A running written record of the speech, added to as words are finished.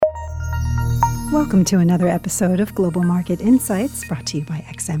Welcome to another episode of Global Market Insights, brought to you by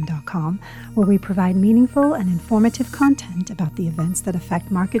XM.com, where we provide meaningful and informative content about the events that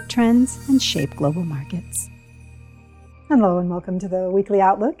affect market trends and shape global markets. Hello and welcome to the weekly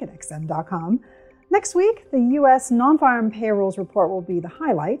outlook at XM.com. Next week, the U.S. non-farm payrolls report will be the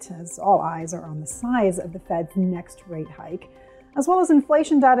highlight, as all eyes are on the size of the Fed's next rate hike, as well as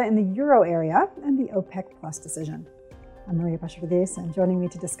inflation data in the euro area and the OPEC Plus decision. I'm Maria Pashvadis, and joining me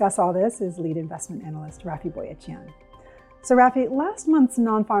to discuss all this is lead investment analyst Rafi Boyadjian. So Rafi, last month's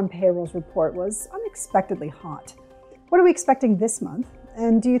non-farm payrolls report was unexpectedly hot. What are we expecting this month?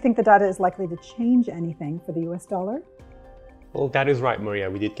 And do you think the data is likely to change anything for the US dollar? Well, that is right, Maria.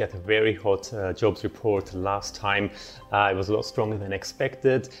 We did get a very hot jobs report last time. It was a lot stronger than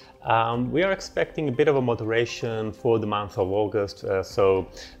expected. We are expecting a bit of a moderation for the month of August.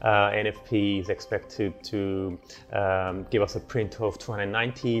 NFP is expected to give us a print of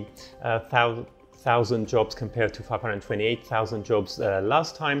 290,000 jobs compared to 528,000 jobs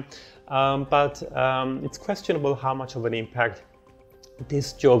last time. But it's questionable how much of an impact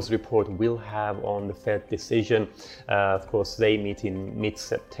this jobs report will have on the Fed decision. Of course, they meet in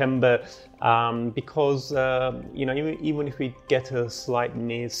mid-September because even if we get a slight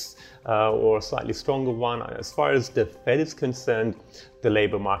miss or a slightly stronger one, as far as the Fed is concerned, the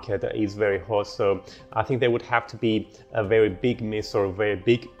labor market is very hot. So I think there would have to be a very big miss or a very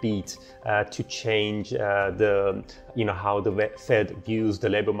big beat to change how the Fed views the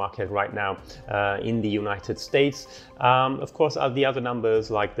labor market right now in the United States. Of course, the other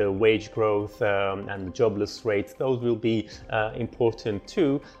numbers like the wage growth and the jobless rates, those will be important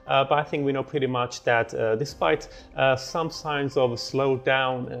too. But I think we know pretty much that despite some signs of a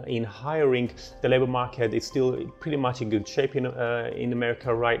slowdown in hiring, the labor market is still pretty much in good shape in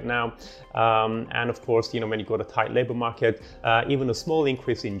America right now. And of course, when you've got a tight labor market, even a small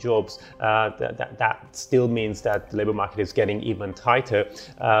increase in jobs, that still means that the labor market is getting even tighter.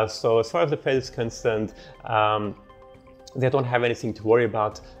 So as far as the Fed is concerned, they don't have anything to worry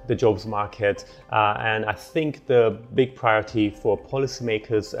about the jobs market. And I think the big priority for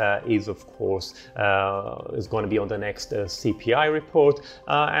policymakers is, of course, is going to be on the next CPI report.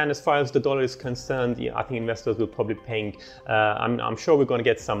 And as far as the dollar is concerned, I think investors will probably paying, I'm sure we're going to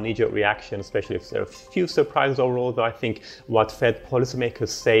get some knee-jerk reaction, especially if there are a few surprises overall, though I think what Fed policymakers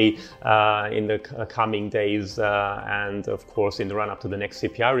say in the coming days and, of course, in the run-up to the next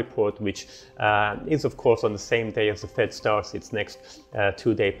CPI report, which is, of course, on the same day as the Fed starts its next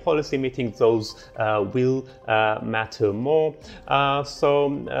two-day policy meeting, those will matter more.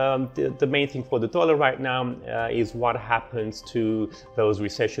 The main thing for the dollar right now is what happens to those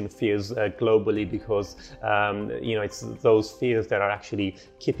recession fears globally, because it's those fears that are actually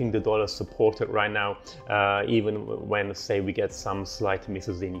keeping the dollar supported right now, even when, say, we get some slight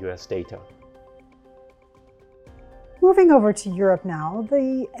misses in US data. Moving over to Europe now,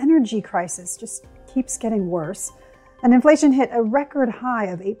 the energy crisis just keeps getting worse. And inflation hit a record high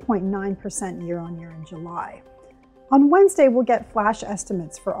of 8.9% year-on-year in July. On Wednesday, we'll get flash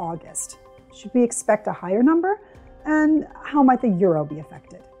estimates for August. Should we expect a higher number? And how might the euro be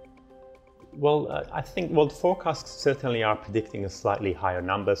affected? Well, I think the forecasts certainly are predicting a slightly higher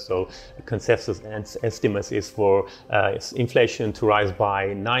number. So consensus estimates is for inflation to rise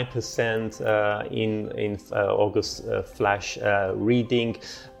by 9% in August flash reading.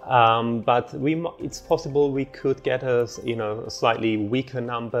 But it's possible we could get a slightly weaker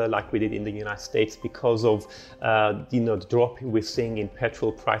number like we did in the United States because of the drop we're seeing in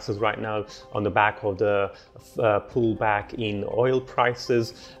petrol prices right now on the back of the pullback in oil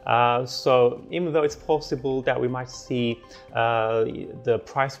prices. So even though it's possible that we might see the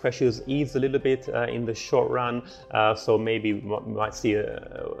price pressures ease a little bit in the short run, so maybe we might see a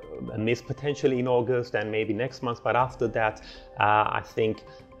miss potentially in August and maybe next month, but after that I think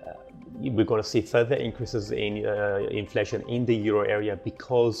we're going to see further increases in inflation in the euro area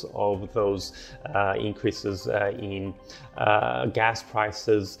because of those increases in gas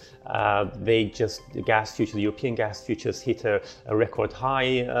prices. The European gas futures hit a record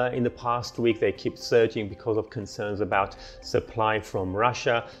high in the past week. They keep surging because of concerns about supply from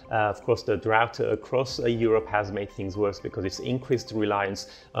Russia. Of course, the drought across Europe has made things worse because it's increased reliance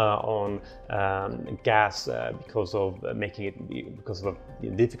on gas because of the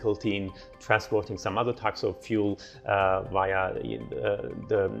difficulty been transporting some other types of fuel via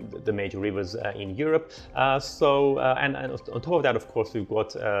the major rivers in Europe. And on top of that, of course, we've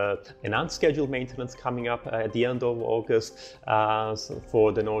got an unscheduled maintenance coming up at the end of August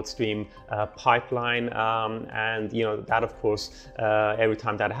for the Nord Stream pipeline. And that, of course, every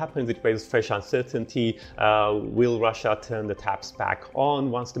time that happens, it raises fresh uncertainty. Will Russia turn the taps back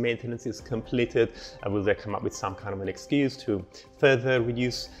on once the maintenance is completed? Will they come up with some kind of an excuse to further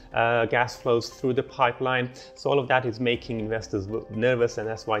reduce gas flows through the pipeline? So all of that is making investors nervous, and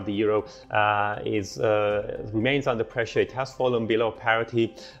that's why the euro remains under pressure. It has fallen below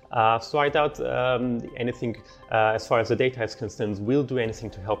parity. So I doubt anything as far as the data is concerned will do anything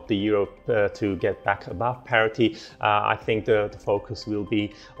to help the euro to get back above parity. I think the focus will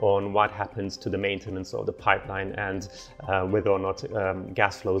be on what happens to the maintenance of the pipeline and whether or not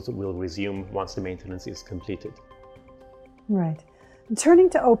gas flows will resume once the maintenance is completed. Right. Turning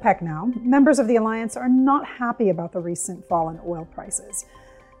to OPEC now, members of the alliance are not happy about the recent fall in oil prices.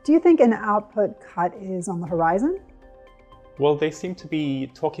 Do you think an output cut is on the horizon? Well, they seem to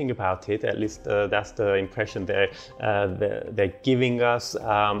be talking about it. At least that's the impression they're giving us.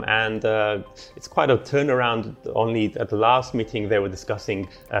 And it's quite a turnaround. Only at the last meeting they were discussing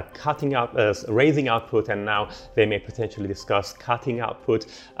raising output, and now they may potentially discuss cutting output.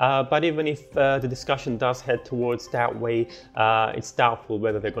 But even if the discussion does head towards that way, it's doubtful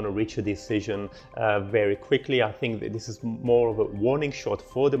whether they're going to reach a decision very quickly. I think that this is more of a warning shot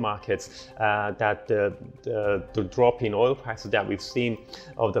for the markets that the drop in oil prices that we've seen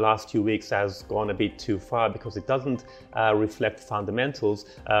over the last few weeks has gone a bit too far, because it doesn't reflect fundamentals.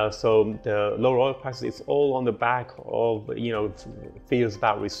 So the lower oil prices, it's all on the back of fears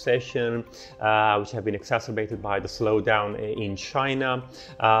about recession, which have been exacerbated by the slowdown in China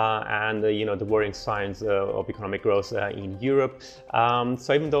and the worrying signs of economic growth in Europe.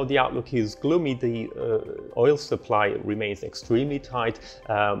 So even though the outlook is gloomy, the oil supply remains extremely tight.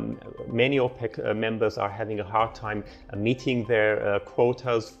 Many OPEC members are having a hard time meeting their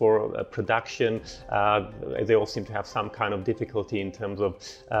quotas for production. They all seem to have some kind of difficulty in terms of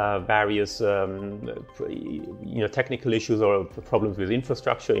various technical issues or problems with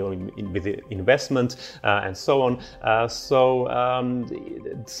infrastructure, with investment and so on. So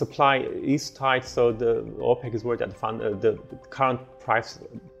supply is tight. So the OPEC is worried that the current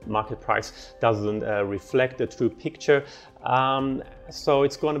market price doesn't reflect the true picture. So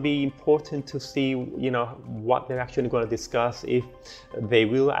it's going to be important to see, what they're actually going to discuss, if they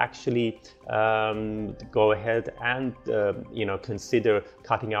will actually go ahead and, consider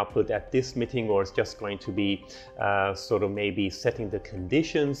cutting output at this meeting, or it's just going to be sort of maybe setting the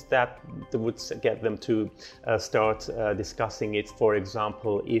conditions that would get them to start discussing it. For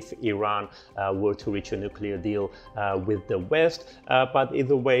example, if Iran were to reach a nuclear deal with the West. But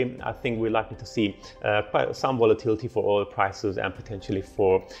either way, I think we're likely to see quite some volatility for oil prices and potentially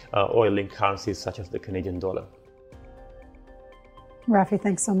for oil-linked currencies such as the Canadian dollar. Rafi,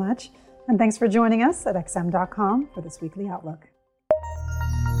 thanks so much. And thanks for joining us at XM.com for this weekly outlook.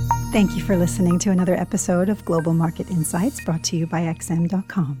 Thank you for listening to another episode of Global Market Insights, brought to you by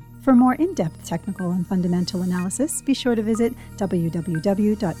XM.com. For more in-depth technical and fundamental analysis, be sure to visit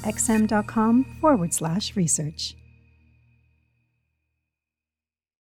www.xm.com/research.